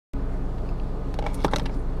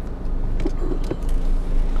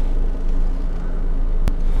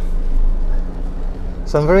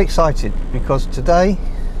So I'm very excited because today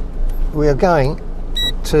we are going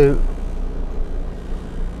to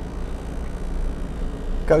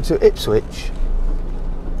go to Ipswich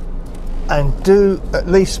and do at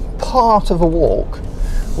least part of a walk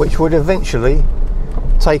which would eventually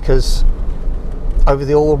take us over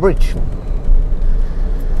the Orwell Bridge,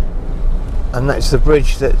 and that's the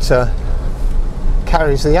bridge that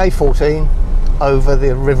carries the A14 over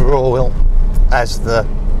the River Orwell, as the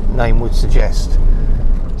name would suggest.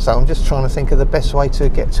 So I'm just trying to think of the best way to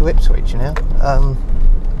get to Ipswich now.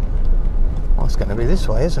 Well, it's going to be this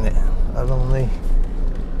way, isn't it? Along the,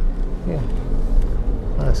 yeah,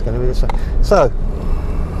 no, it's going to be this way. So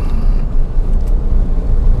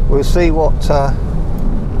we'll see what I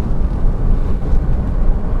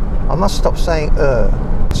must stop saying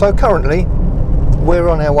So currently we're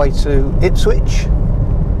on our way to Ipswich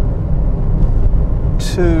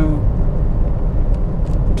to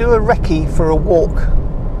do a recce for a walk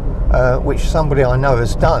which somebody I know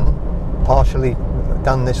has partially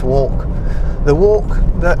done this walk. The walk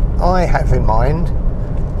that I have in mind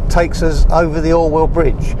takes us over the Orwell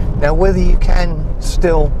Bridge. Now, whether you can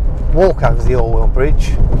still walk over the Orwell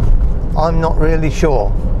Bridge, I'm not really sure,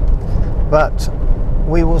 but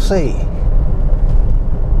we will see.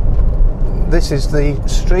 This is the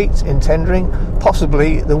street in Tendring,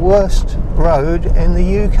 possibly the worst road in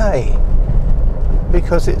the UK,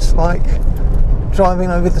 because it's like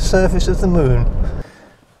driving over the surface of the moon.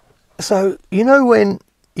 So, you know, when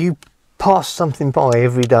you pass something by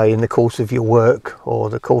every day in the course of your work or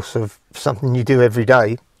the course of something you do every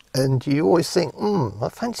day, and you always think, I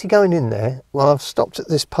fancy going in there. Well, I've stopped at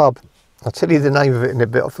this pub. I'll tell you the name of it in a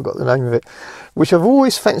bit. I forgot the name of it, which I've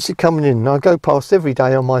always fancied coming in. I go past every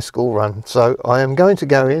day on my school run, so I am going to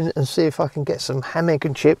go in and see if I can get some ham, egg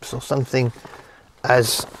and chips or something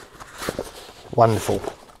as wonderful.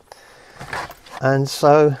 And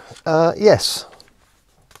so yes,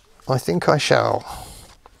 I think I shall.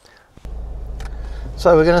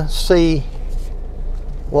 So we're going to see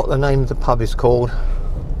what the name of the pub is called.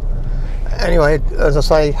 Anyway, as I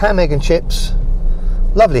say, ham, egg and chips.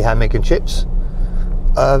 Lovely ham, egg and chips,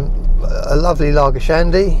 a lovely lager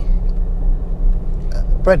shandy,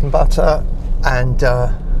 bread and butter, and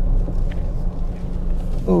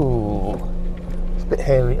ooh, it's a bit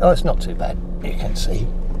hairy. Oh, it's not too bad, you can see.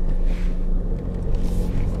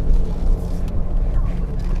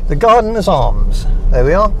 The Gardener's Arms, there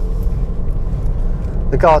we are.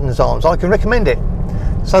 The Gardener's Arms, I can recommend it.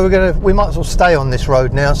 So we might as well stay on this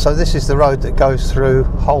road now. So this is the road that goes through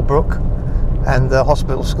Holbrook and the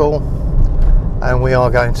hospital school, and we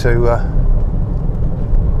are going to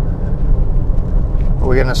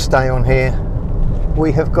stay on here.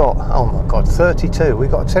 We have got, oh my god, 32.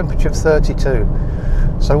 We've got a temperature of 32.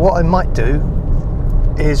 So what I might do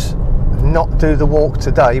is not do the walk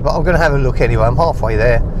today, but I'm going to have a look anyway. I'm halfway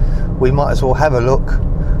there. We might as well have a look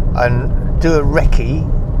and do a recce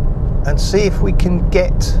and see if we can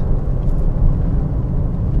get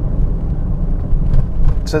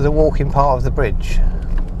to the walking part of the bridge.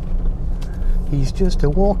 He's just a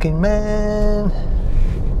walking man.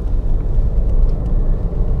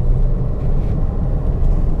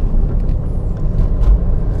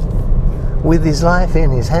 With his life in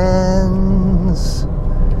his hands,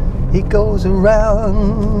 he goes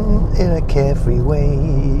around in a carefree way.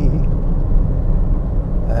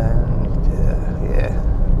 And yeah.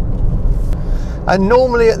 And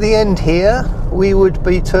normally at the end here, we would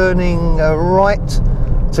be turning right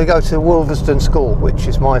to go to Wolverston School, which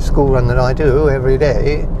is my school run that I do every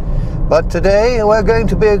day. But today we're going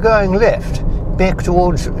to be going left, back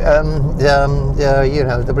towards, you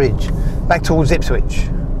know, the bridge, back towards Ipswich.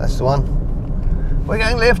 That's the one. We're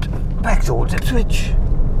going left, back towards Ipswich.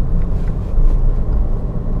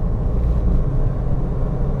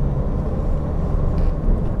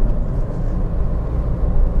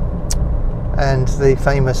 And the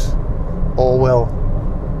famous Orwell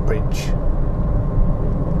Bridge.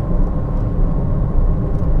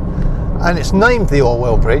 And it's named the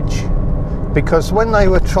Orwell Bridge because when they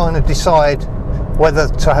were trying to decide whether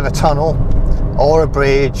to have a tunnel or a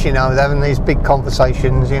bridge, you know, they're having these big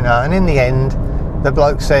conversations, you know, and in the end the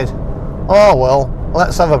bloke said, oh well,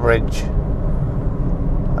 let's have a bridge.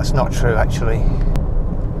 That's not true, actually.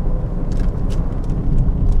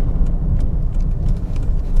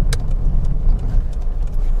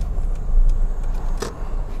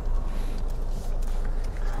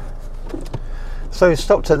 So we've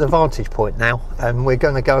stopped at the vantage point now, and we're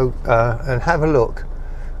going to go and have a look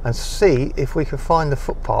and see if we can find the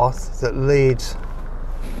footpath that leads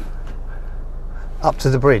up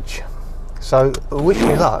to the bridge. So wish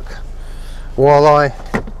me luck while I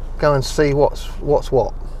go and see what's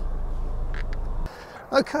what.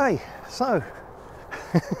 Okay, so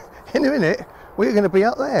in a minute we're going to be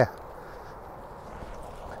up there,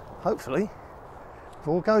 hopefully, if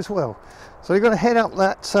all goes well. So we're going to head up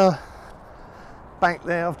that bank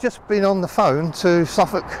there. I've just been on the phone to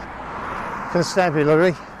Suffolk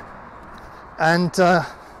Constabulary, and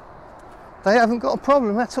they haven't got a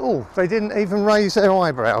problem at all. They didn't even raise their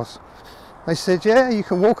eyebrows. They said, yeah, you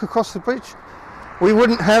can walk across the bridge. We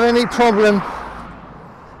wouldn't have any problem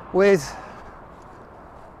with,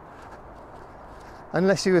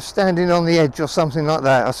 unless you were standing on the edge or something like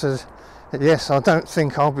that. I said, yes, I don't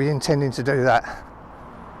think I'll be intending to do that.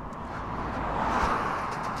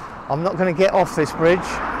 I'm not going to get off this bridge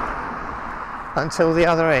until the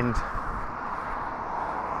other end.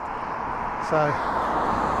 So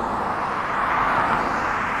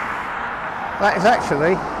that is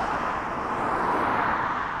actually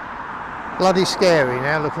bloody scary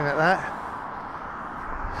now, looking at that.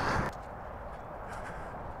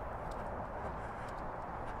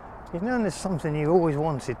 You know, there's something you always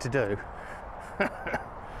wanted to do.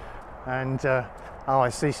 And oh, I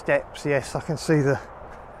see steps. Yes, I can see the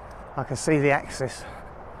axis.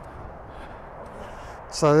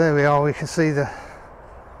 So there we are. We can see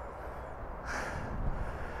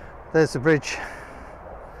there's the bridge,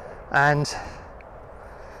 and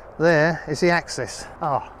there is the axis.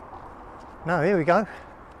 Oh no, here we go.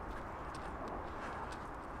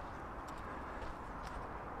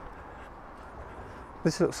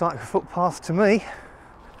 This looks like a footpath to me.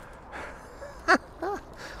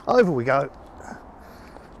 Over we go.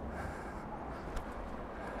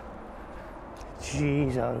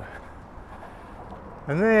 Jeez-o.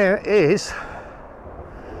 And there's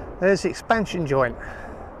the expansion joint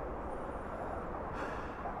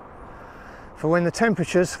for when the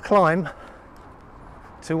temperatures climb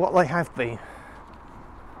to what they have been.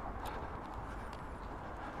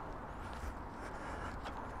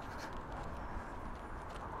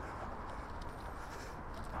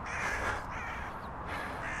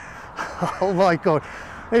 Oh my God,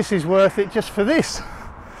 this is worth it just for this.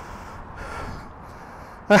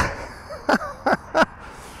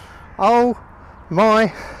 Oh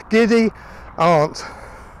my giddy aunt.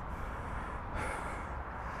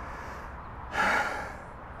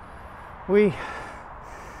 We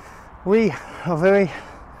are very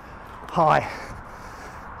high,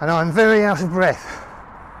 and I'm very out of breath.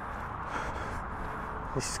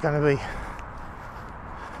 This is going to be,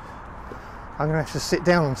 I'm going to have to sit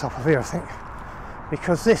down on top of here, I think,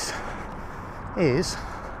 because this is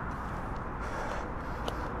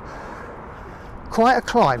quite a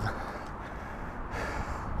climb.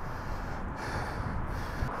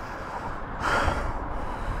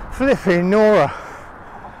 Flipping Nora.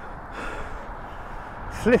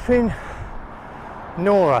 Flipping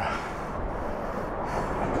Nora.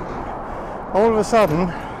 All of a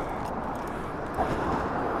sudden,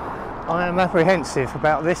 I am apprehensive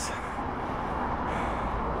about this.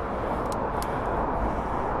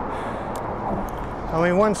 I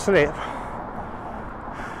mean, one slip.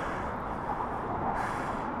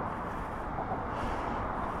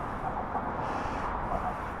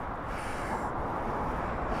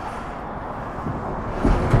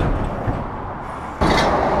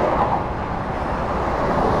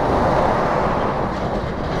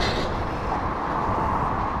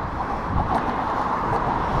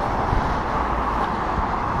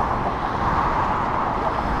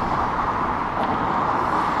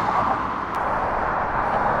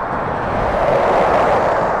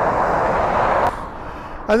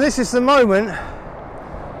 And this is the moment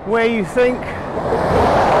where you think,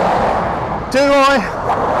 do I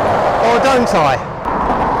or don't I?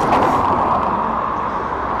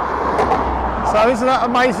 So isn't that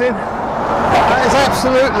amazing? That is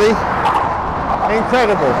absolutely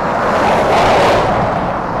incredible.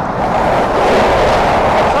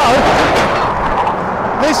 So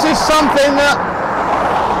this is something that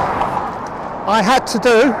I had to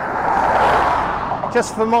do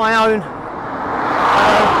just for my own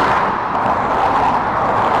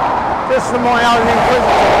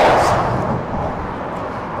inquisitiveness.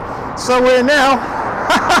 So we're now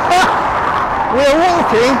we're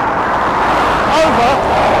walking over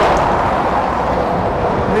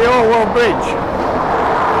the ORWELL bridge,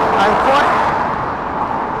 and quite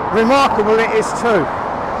remarkable it is too.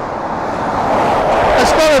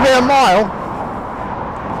 It's got to be a mile.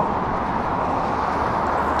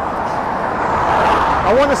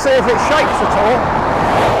 I want to see if it shakes at all.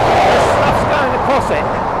 There's stuff's going across it.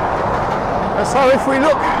 And so if we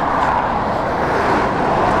look,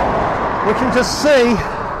 we can just see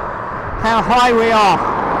how high we are.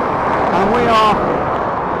 And we are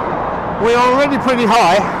we're already pretty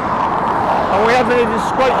high and we haven't even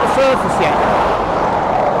scraped the surface yet.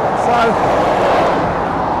 So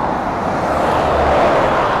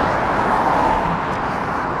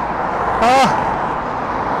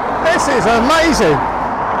this is amazing.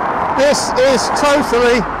 This is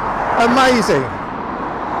totally amazing.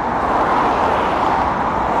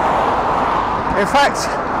 In fact,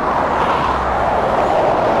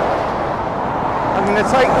 I'm going to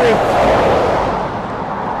take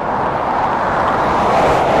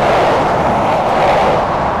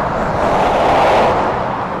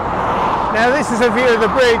now this is a view of the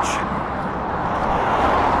bridge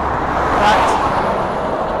that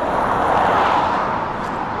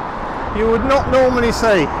you would not normally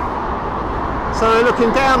see. So we're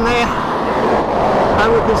looking down there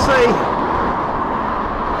and we can see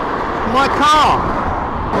my car.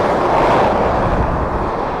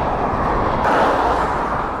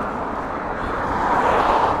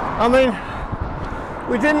 I mean,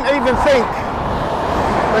 we didn't even think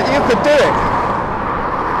that you could do it.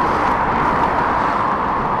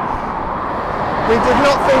 We did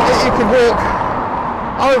not think that you could walk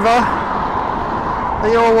over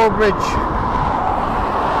the ORWELL bridge.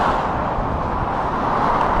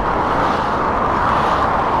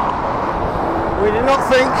 We did not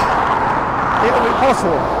think it would be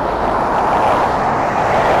possible.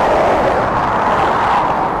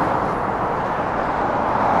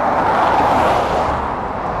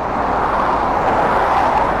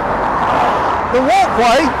 The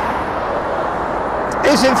walkway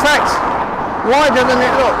is in fact wider than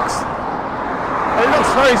it looks. It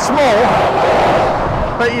looks very small,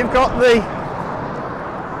 but you've got the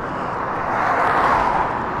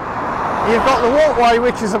walkway,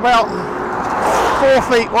 which is about 4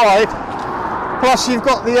 feet wide, plus you've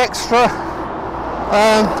got the extra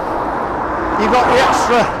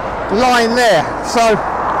line there. So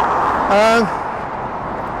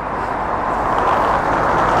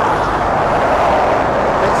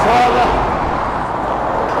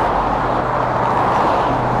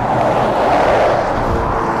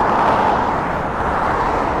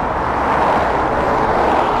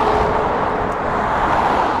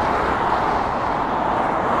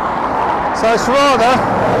it's rather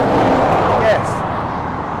yes.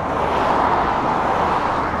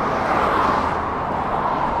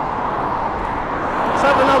 Let's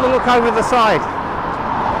have another look over the side.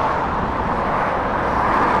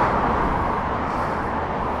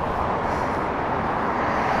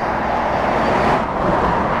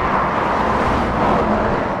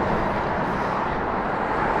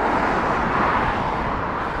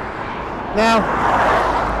 Now,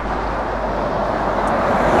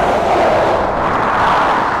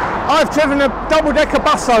 I've driven a double-decker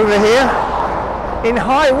bus over here in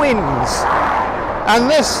high winds, and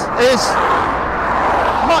this is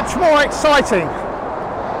much more exciting.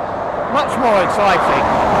 Much more exciting.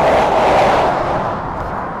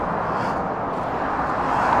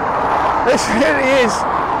 This really is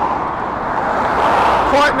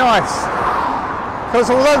quite nice, because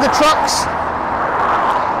although the trucks,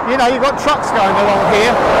 you know, you've got trucks going along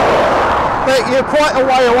here, but you're quite a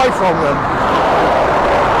way away from them.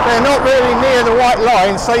 They're not really near the white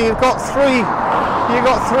line, so you've got three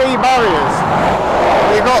barriers.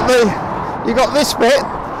 You've got this bit,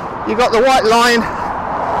 you've got the white line,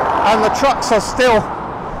 and the trucks are still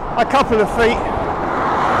a couple of feet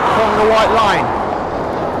from the white line.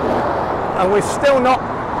 And we're still not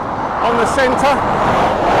on the centre.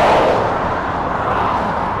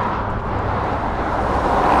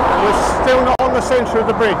 We're still not on the centre of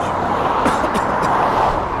the bridge.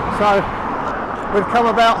 So we've come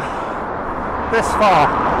about this far,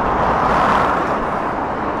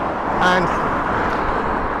 and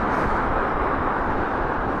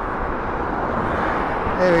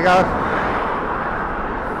here we go.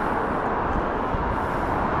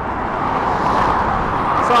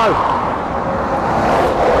 So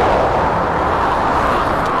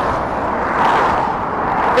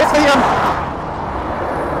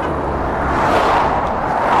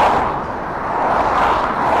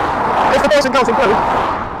if the person goes in blue,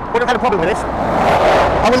 wouldn't have had a problem with this,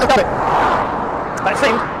 I wouldn't have done it. But it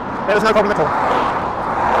seemed there was no problem at all.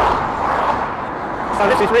 So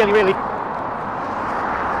this is really, really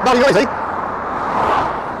bloody noisy,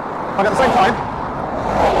 but at the same time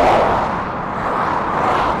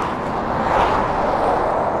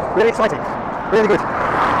really exciting, really good. So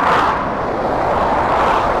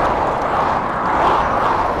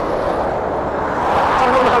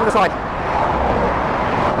I'm going to look over the side.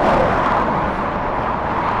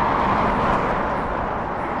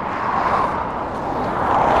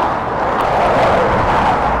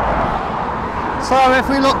 So if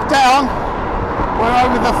we look down, we're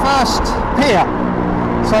over the first pier.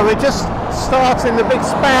 So we're just starting the big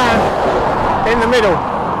span in the middle.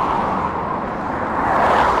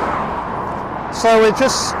 So we're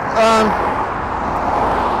just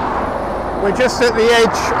at the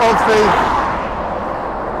edge of the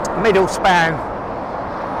middle span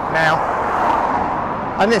now,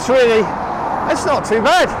 and it's not too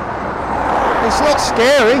bad. It's not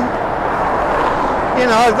scary. You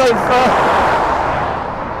know,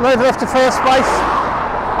 they've left the first base,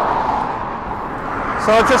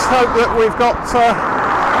 so I just hope that we've got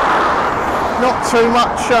not too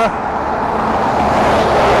much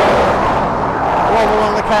wobble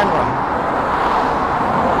on the camera.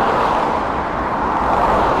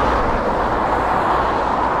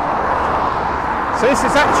 So this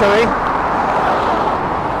is actually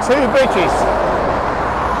 2 bridges.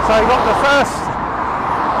 So you've got the first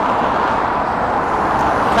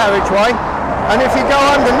carriageway, and if you go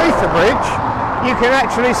underneath the bridge, you can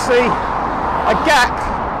actually see a gap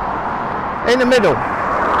in the middle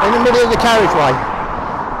of the carriageway.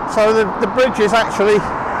 So the bridge is actually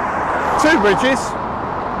 2 bridges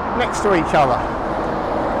next to each other.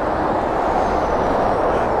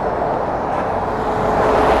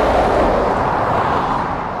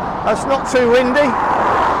 It's not too windy.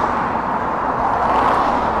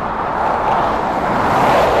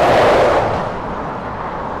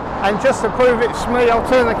 And just to prove it's me, I'll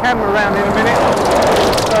turn the camera around in a minute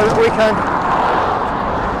so that we can.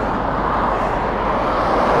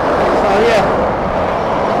 So yeah,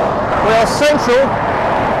 we are central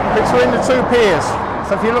between the 2 piers.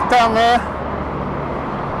 So if you look down there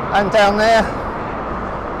and down there,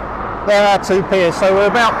 there are 2 piers. So we're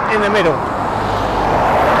about in the middle.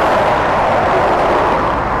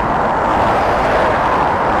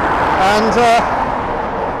 And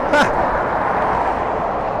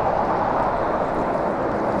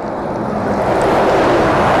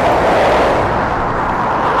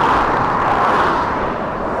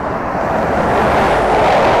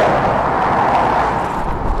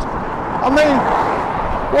I mean,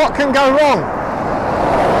 what can go wrong?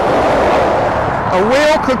 A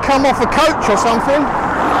wheel could come off a coach or something.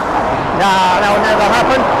 Nah, that would never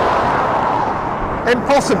happen.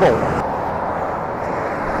 Impossible.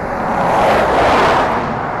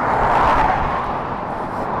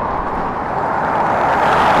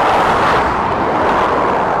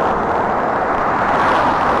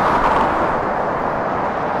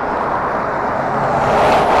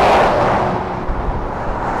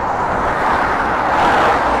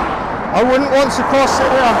 I wouldn't want to cross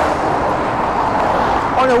it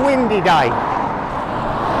on a windy day.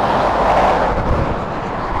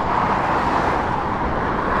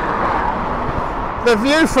 The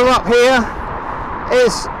view from up here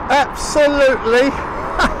is absolutely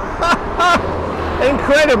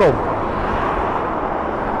incredible.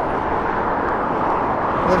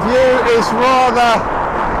 The view is rather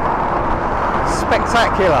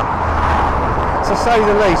spectacular, to say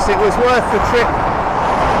the least. It was worth the trip.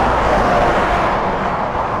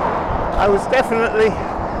 I was definitely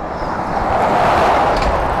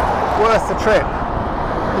worth the trip.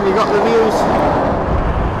 And you got the views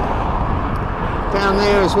down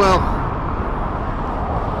there as well.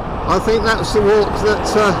 I think that's the walk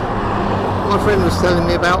that my friend was telling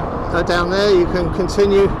me about down there. You can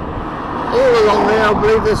continue all along there. I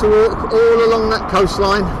believe there's a walk all along that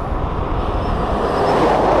coastline.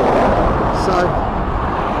 So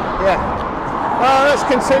yeah, well, let's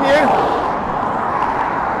continue.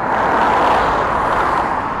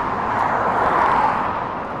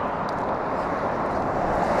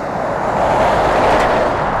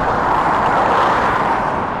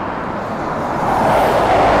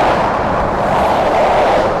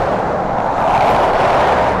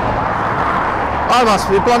 I must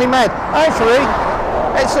be bloody mad. Actually,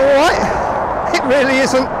 it's alright. It really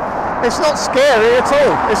isn't. It's not scary at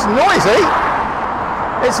all. It's noisy.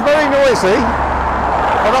 It's very noisy.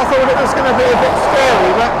 And I thought it was going to be a bit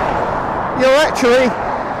scary, but you're actually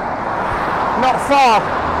not far.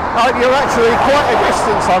 You're actually quite a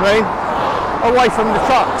distance, I mean, away from the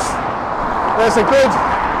trucks. There's a good,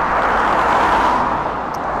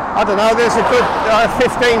 I don't know, there's a good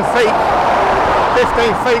 15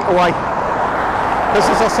 feet away. Because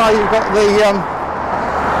as I say, you've got the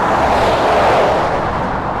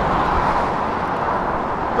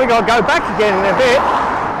we got to go back again in a bit.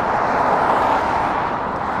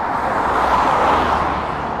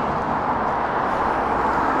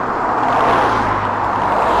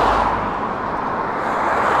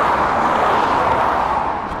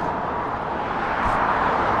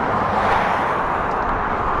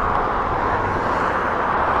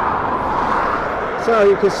 So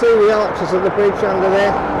you can see the arches of the bridge under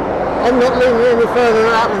there. I'm not leaving any further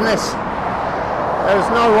out than this. There's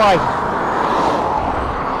no way.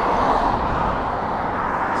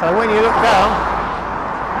 So when you look down,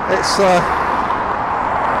 it's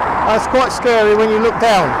quite scary when you look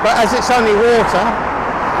down. But as it's only water,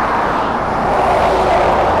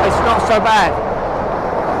 it's not so bad.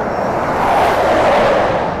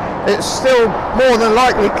 It's still more than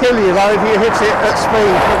likely kill you though if you hit it at speed,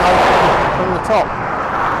 you know, from the top.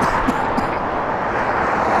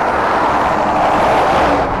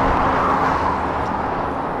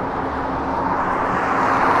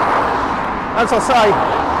 As I say,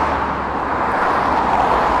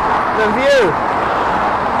 the view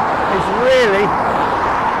is really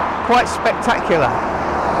quite spectacular.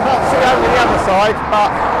 Can't see over the other side,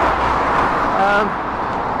 but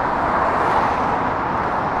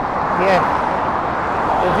yeah,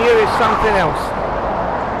 the view is something else.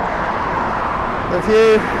 The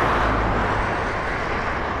view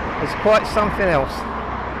is quite something else.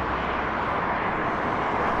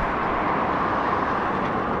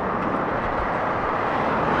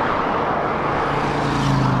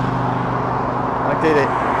 I did it.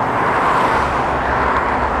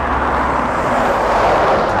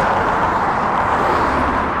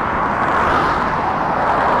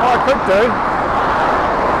 What I could do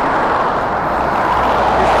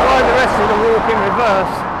the rest of the walk in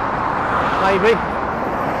reverse, maybe,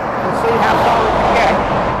 and see how far we can get.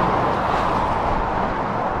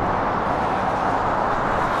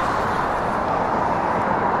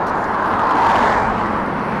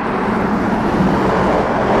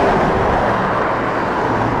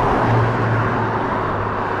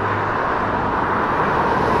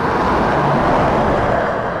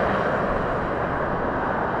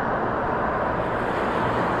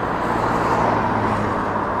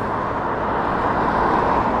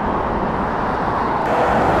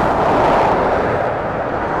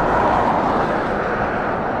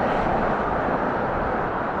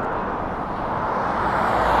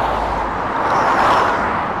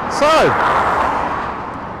 So, I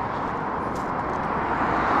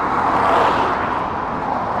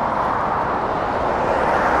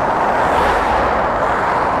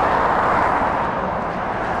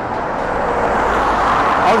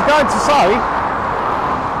was going to say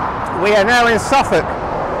we are now in Suffolk,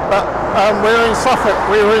 but we were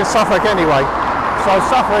in Suffolk anyway. So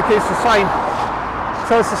Suffolk is the same.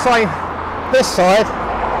 So it's the same this side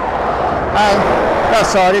and that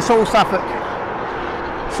side. It's all Suffolk.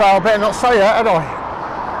 So I better not say that, had I?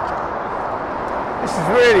 This is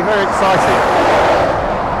really very exciting.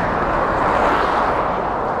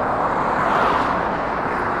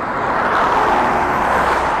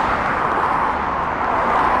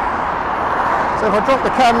 So if I drop the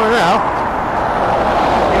camera now,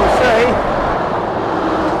 you'll see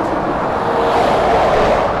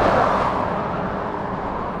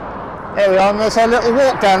there we are, and there's a little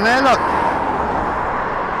walk down there, look.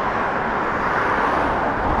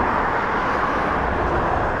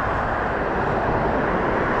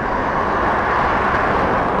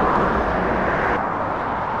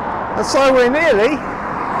 And so we're nearly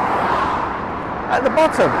at the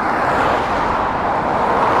bottom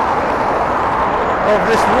of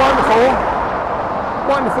this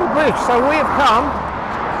wonderful bridge. So we have come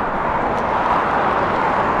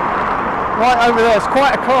right over there. It's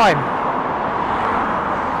quite a climb.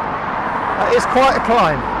 It is quite a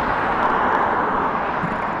climb.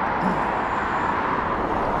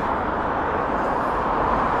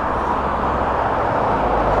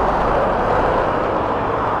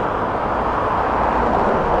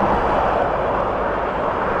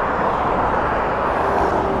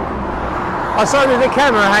 I saw the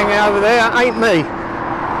camera hanging over there, it ain't me.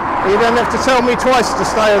 You don't have to tell me twice to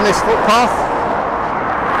stay on this footpath.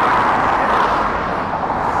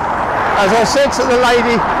 As I said to the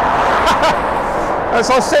lady,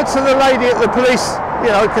 at the police,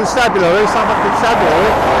 you know, constabulary, Suffolk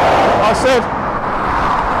constabulary, I said,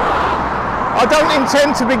 I don't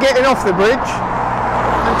intend to be getting off the bridge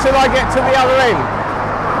until I get to the other end.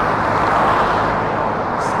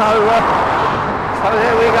 So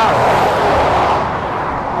there we go.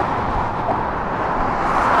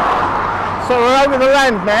 So we're over the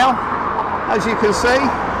land now, as you can see.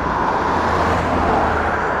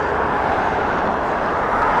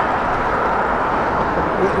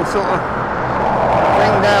 Little sort of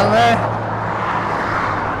thing down there.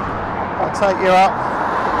 I'll take you up.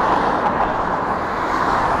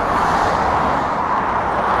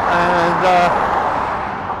 And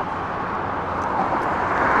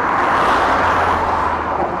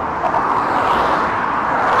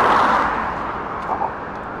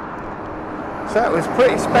So that was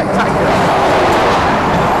pretty spectacular.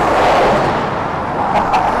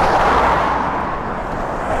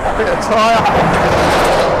 Bit of tyre.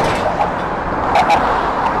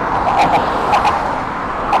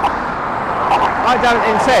 I don't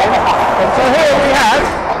intend, so here we have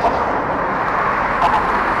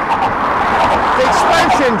the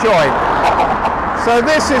expansion joint. So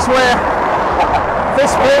this is where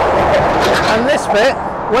this bit and this bit,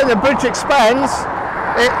 when the bridge expands,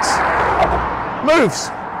 it moves.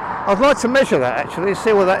 I'd like to measure that actually,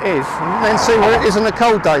 see what that is, and then see where it is on the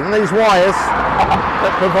cold date. And these wires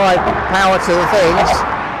that provide power to the things,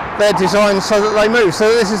 they're designed so that they move.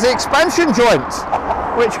 So this is the expansion joint,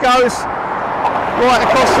 which goes right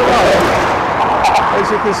across the road, as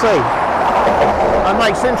you can see, and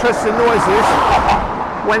makes interesting noises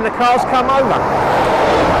when the cars come over.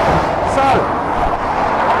 So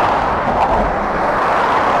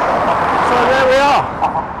there we are.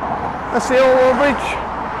 That's the Orwell Bridge.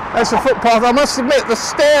 That's the footpath. I must admit, the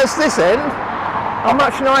stairs this end are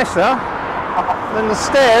much nicer than the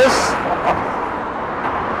stairs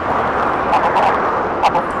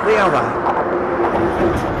the other.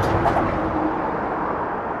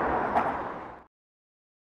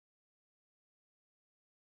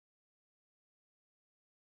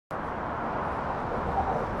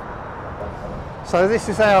 So this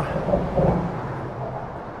is our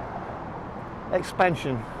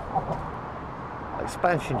expansion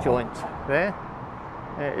joint there.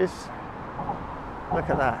 There it is. Look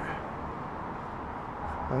at that.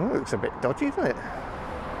 Oh, it looks a bit dodgy, doesn't it?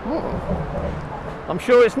 Oh. I'm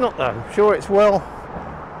sure it's not though. I'm sure it's well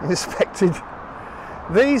inspected.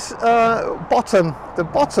 These the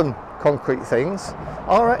bottom concrete things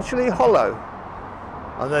are actually hollow,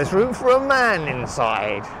 and there's room for a man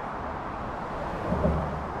inside.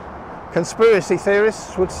 Conspiracy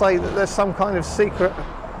theorists would say that there's some kind of secret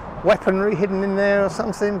weaponry hidden in there or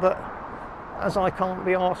something, but as I can't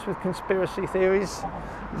be arsed with conspiracy theories,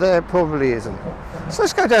 there probably isn't. So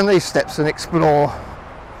let's go down these steps and explore.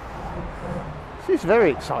 This is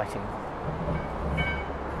very exciting.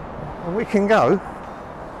 And we can go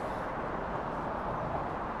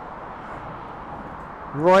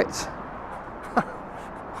right.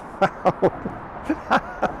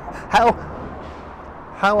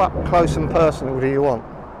 How up close and personal do you want?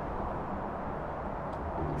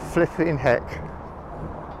 Flipping heck.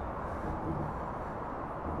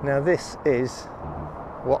 Now this is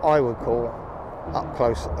what I would call up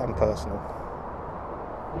close and personal.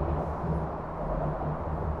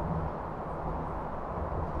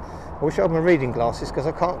 I wish I had my reading glasses because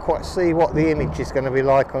I can't quite see what the image is going to be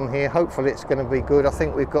like on here. Hopefully it's going to be good. I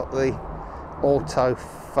think we've got the auto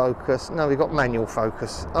focus. No, we've got manual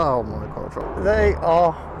focus. Oh my god. They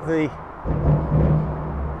are the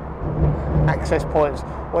access points.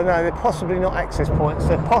 Well no, they're possibly not access points.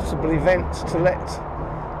 They're possibly vents to let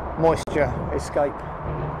moisture escape.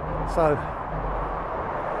 So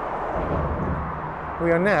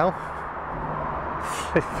we are now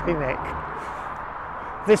flipping heck.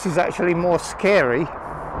 This is actually more scary.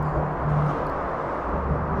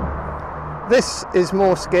 This is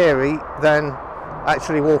more scary than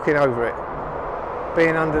actually walking over it,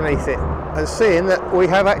 being underneath it, and seeing that we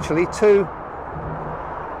have actually two,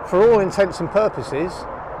 for all intents and purposes,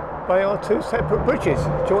 they are two separate bridges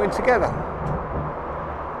joined together.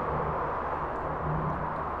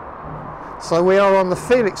 So we are on the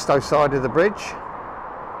Felixstowe side of the bridge,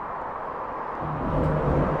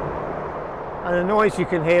 and the noise you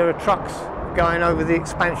can hear are trucks going over the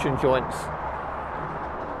expansion joints.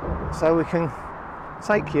 So we can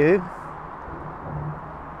take you.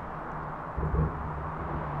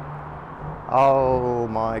 Oh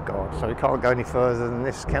my god, so we can't go any further than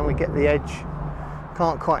this. Can we get the edge?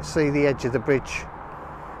 Can't quite see the edge of the bridge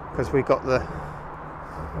because we've got the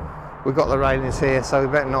railings here, so we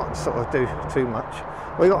better not sort of do too much.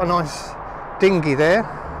 We've got a nice dinghy there.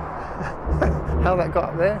 How that got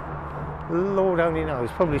up there, Lord only knows.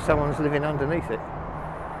 Probably someone's living underneath it.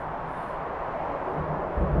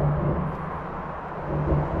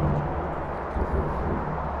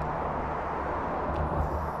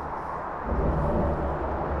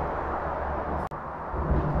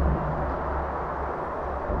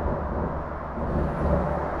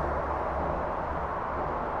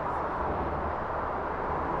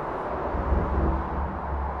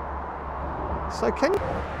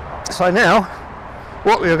 So now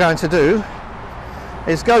what we are going to do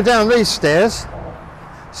is go down these stairs,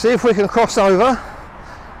 see if we can cross over,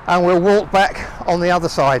 and we'll walk back on the other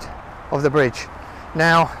side of the bridge.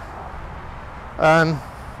 Now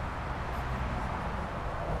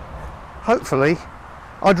hopefully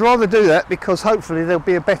I'd rather do that because hopefully there'll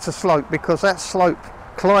be a better slope, because that slope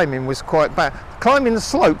climbing was quite bad. Climbing the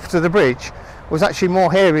slope to the bridge was actually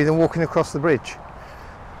more hairy than walking across the bridge,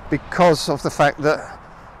 because of the fact that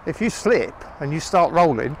if you slip and you start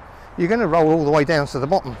rolling, you're going to roll all the way down to the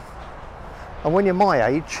bottom. And when you're my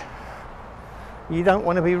age, you don't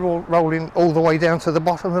want to be rolling all the way down to the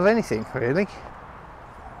bottom of anything, really.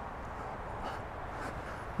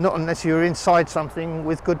 Not unless you're inside something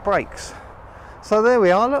with good brakes. So there we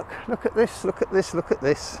are, look at this, look at this, look at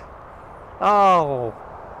this. Oh,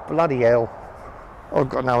 bloody hell. Oh, I've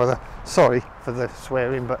got no other, sorry for the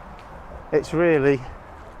swearing, but it's really,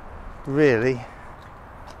 really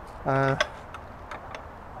so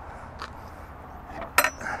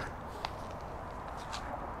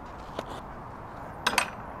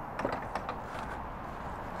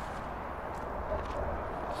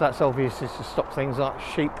that's obvious, is to stop things like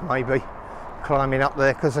sheep maybe climbing up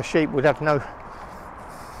there, because a sheep would have no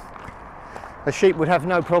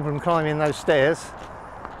problem climbing those stairs.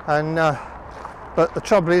 And but the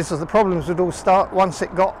trouble is that the problems would all start once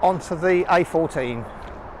it got onto the A14,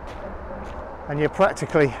 and it's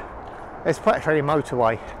practically a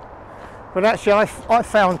motorway. But actually I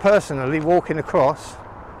found personally walking across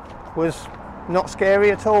was not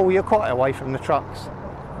scary at all. You're quite away from the trucks.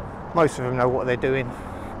 Most of them know what they're doing.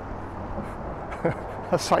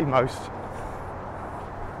 I say most.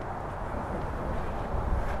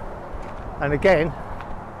 And again,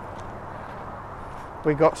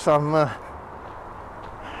 we got some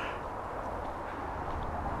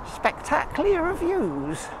spectacular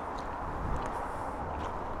views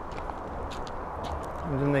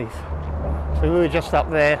underneath. So we were just up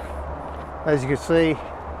there, as you can see,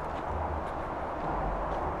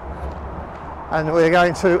 and we're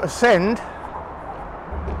going to ascend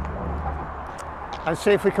and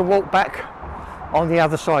see if we can walk back on the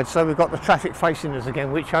other side. So we've got the traffic facing us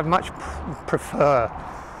again, which I'd much prefer.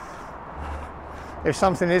 If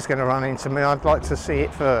something is going to run into me, I'd like to see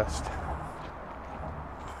it first.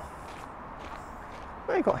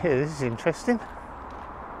 What have we got here? This is interesting.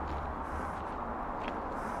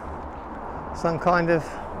 Some kind of,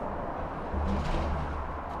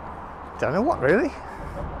 don't know what really.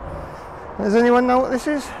 Does anyone know what this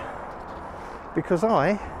is? Because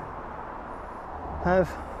I have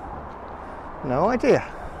no idea.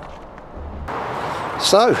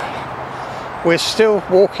 So we're still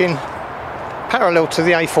walking parallel to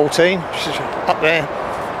the A14, which is up there,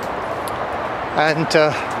 and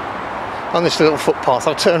on this little footpath.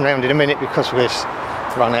 I'll turn around in a minute because we've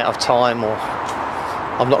run out of time, or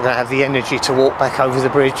I'm not going to have the energy to walk back over the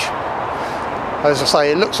bridge. As I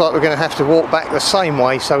say, it looks like we're going to have to walk back the same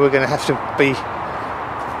way, so we're going to have to be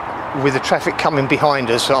with the traffic coming behind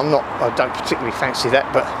us. So I don't particularly fancy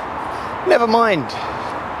that, but never mind.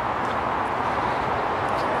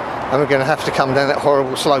 And we're going to have to come down that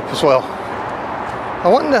horrible slope as well. I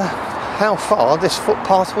wonder how far this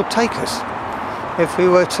footpath would take us if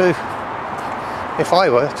I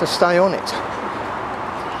were to stay on it.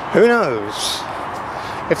 Who knows?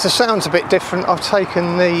 If the sound's a bit different, I've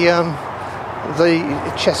taken the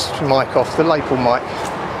chest mic off, the lapel mic.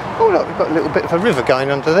 Oh look, we've got a little bit of a river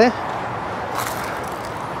going under there.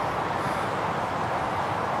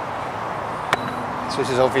 So this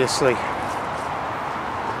is obviously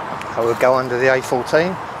how we'll go under the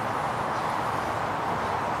A14.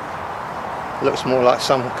 Looks more like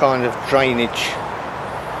some kind of drainage,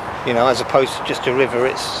 you know, as opposed to just a river.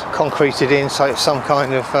 It's concreted in, so it's some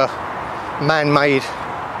kind of man-made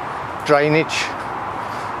drainage,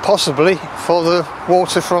 possibly for the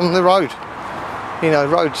water from the road. You know,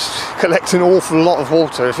 roads collect an awful lot of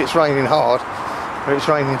water if it's raining hard, or it's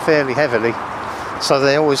raining fairly heavily, so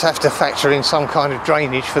they always have to factor in some kind of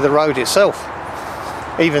drainage for the road itself.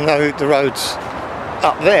 Even though the road's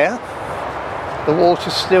up there, the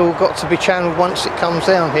water's still got to be channeled once it comes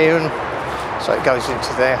down here, and so it goes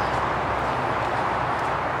into there.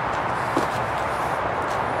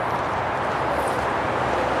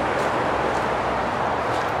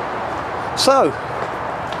 So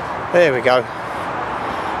there we go.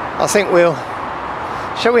 I think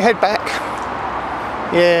shall we head back?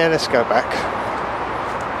 Yeah, let's go back.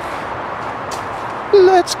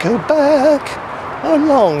 Let's go back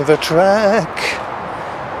along the track,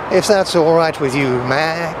 if that's all right with you,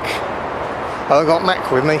 Mac. I've got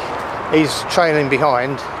Mac with me. He's trailing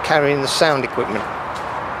behind, carrying the sound equipment.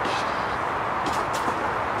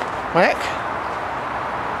 Mac?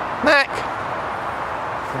 Mac?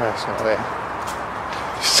 No, it's not there.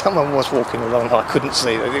 Someone was walking along I couldn't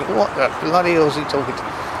see. They think, what the bloody hell is he talking to?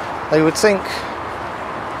 They would think,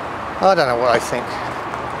 I don't know what I think.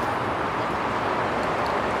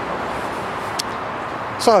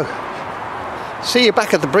 So, see you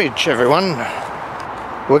back at the bridge, everyone.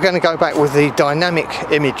 We're going to go back with the dynamic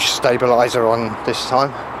image stabilizer on this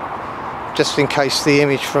time, just in case the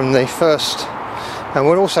image from the first. And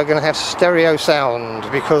we're also going to have stereo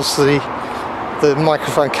sound because the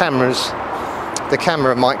microphone cameras, the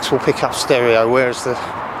camera mics will pick up stereo, whereas the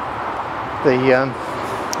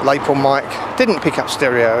lapel mic didn't pick up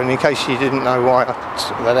stereo. And in case you didn't know why I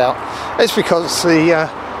took that out, it's because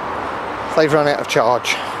they've run out of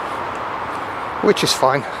charge, which is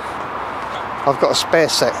fine. I've got a spare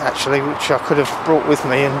set actually, which I could have brought with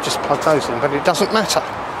me and just plugged those in, but it doesn't matter.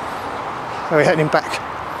 We're heading back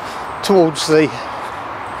towards the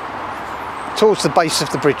base of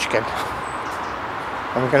the bridge again,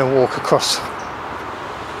 and we're going to walk across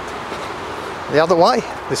the other way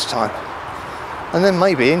this time, and then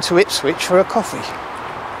maybe into Ipswich for a coffee,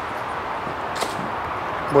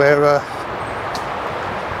 where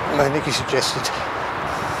Nicky suggested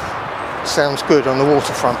sounds good on the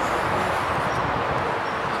waterfront.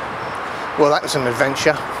 Well, that was an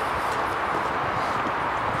adventure.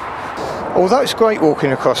 Although it's great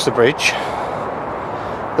walking across the bridge,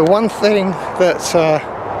 the one thing that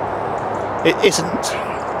it isn't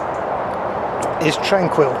is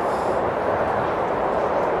tranquil.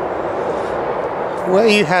 Where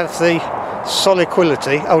you have the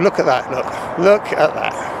soliquility, oh look at that, look at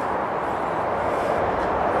that.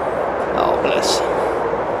 Oh bless.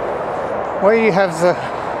 Where you have the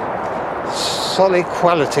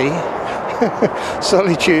soliquility,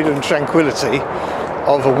 solitude and tranquility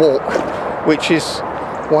of a walk, which is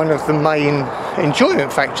one of the main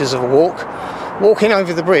enjoyment factors of a walk. Walking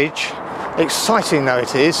over the bridge, exciting though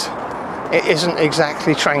it isn't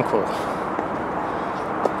exactly tranquil.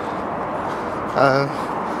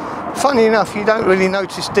 Funny enough, you don't really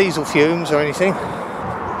notice diesel fumes or anything.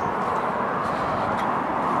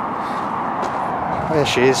 There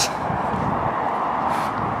she is.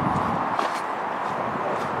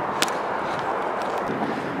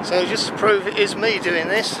 So just to prove it is me doing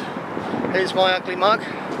this, here's my ugly mug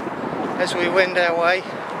as we wend our way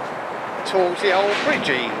towards the old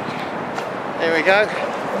bridgey. There we go.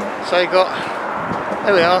 So you got,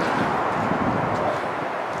 there we are.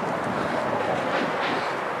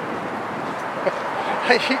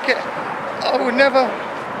 I will never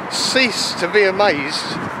cease to be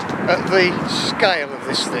amazed at the scale of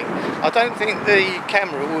this thing. I don't think the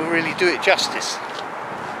camera will really do it justice.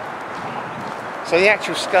 So the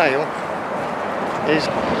actual scale is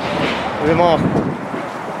remarkable.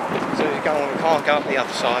 So we can't go up the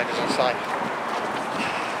other side, as I say.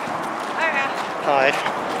 Hi.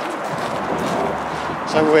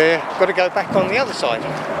 So we've got to go back on the other side.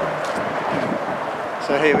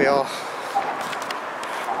 So here we are.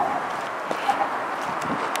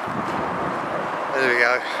 There we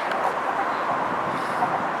go.